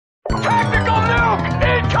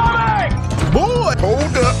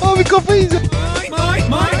please.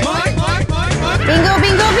 Bingo,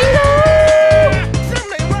 bingo, bingo!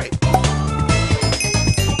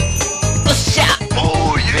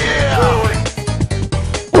 Oh yeah!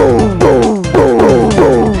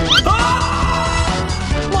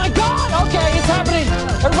 My God! Okay, it's happening.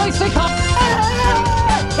 Everybody stay calm.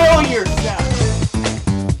 Kill yourself!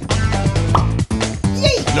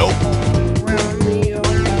 Nope.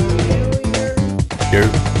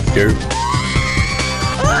 Go.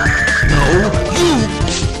 No.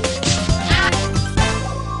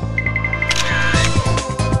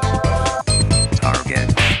 Target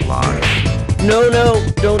locked. No,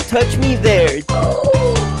 don't touch me there.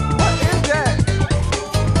 What is that?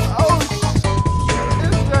 Oh, what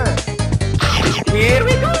is that? Here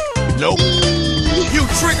we go. Nope. You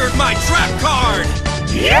triggered my trap card!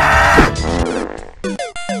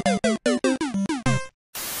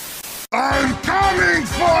 I'm coming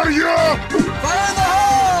for you! Fire in the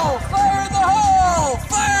hole! Fire in the hole!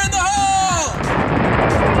 Fire in the hole!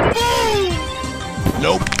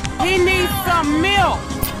 Nope. He needs some milk.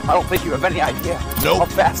 I don't think you have any idea Nope. how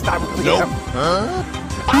fast I really Nope. am. Huh?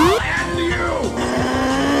 I'll end you!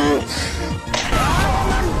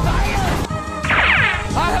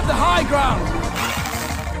 I have the high ground.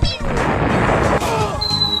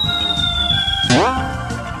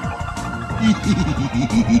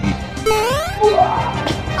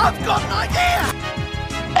 I've got an idea!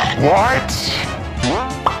 What?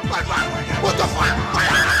 What the fuck?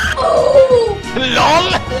 LOL!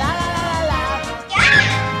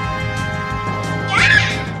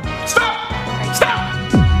 Stop! Stop!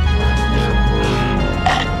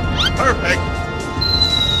 Perfect!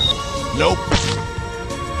 Nope.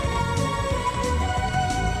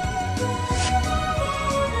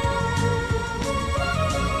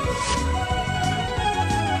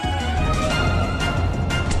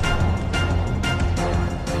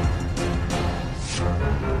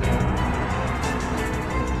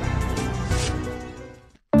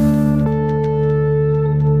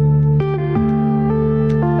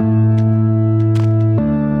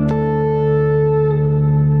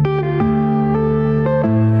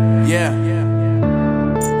 Yeah.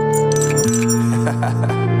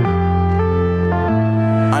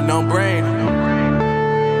 Unknown brain.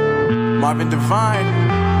 Marvin Divine.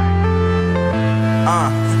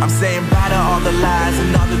 I'm saying bye to all the lies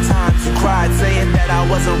and all the times you cried, saying that I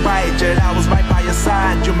wasn't right, yet I was right by your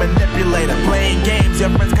side. You manipulator, playing games, your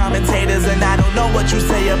friends commentators, and I don't know what you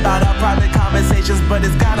say about our private conversations, but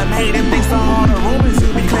it's got them hating. Thanks to all the rumors you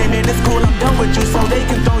be claiming. It's cool, I'm done with you, so they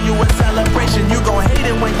can throw you a celebration. You gon' hate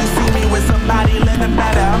it when you see me with somebody living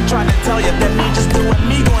better. I'm trying to tell you that me just doing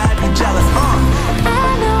me gon' have you jealous.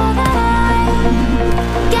 I know that I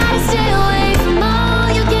gotta stay away from all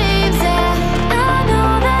your games, yeah. I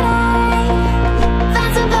know that I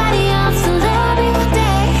found somebody else to love me one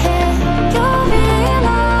day, yeah. You'll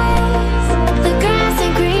realize the grass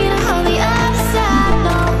ain't greener on the other side,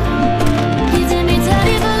 no. You did me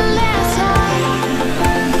dirty for the last time,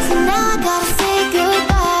 so now I gotta say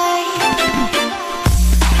goodbye.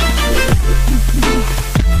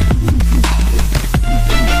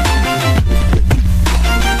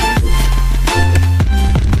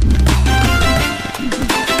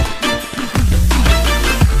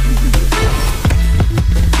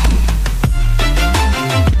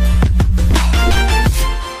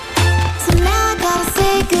 So now I gotta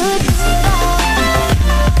say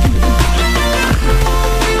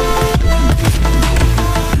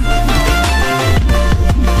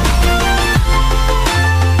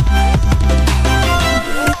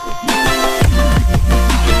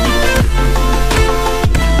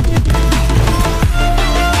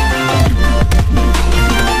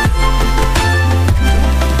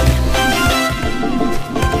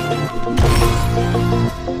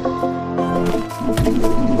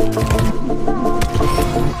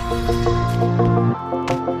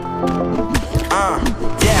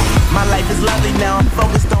Yeah, my life is lovely now, I'm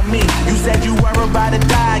focused on me. You said you were about to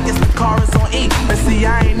die, I guess the car is on E. But see,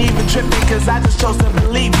 I ain't even tripping, cause I just chose to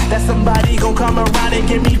believe that somebody gon' come around and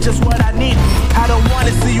give me just what I need. I don't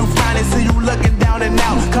wanna see you finding, see you looking down and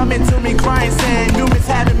out, coming to me crying, saying you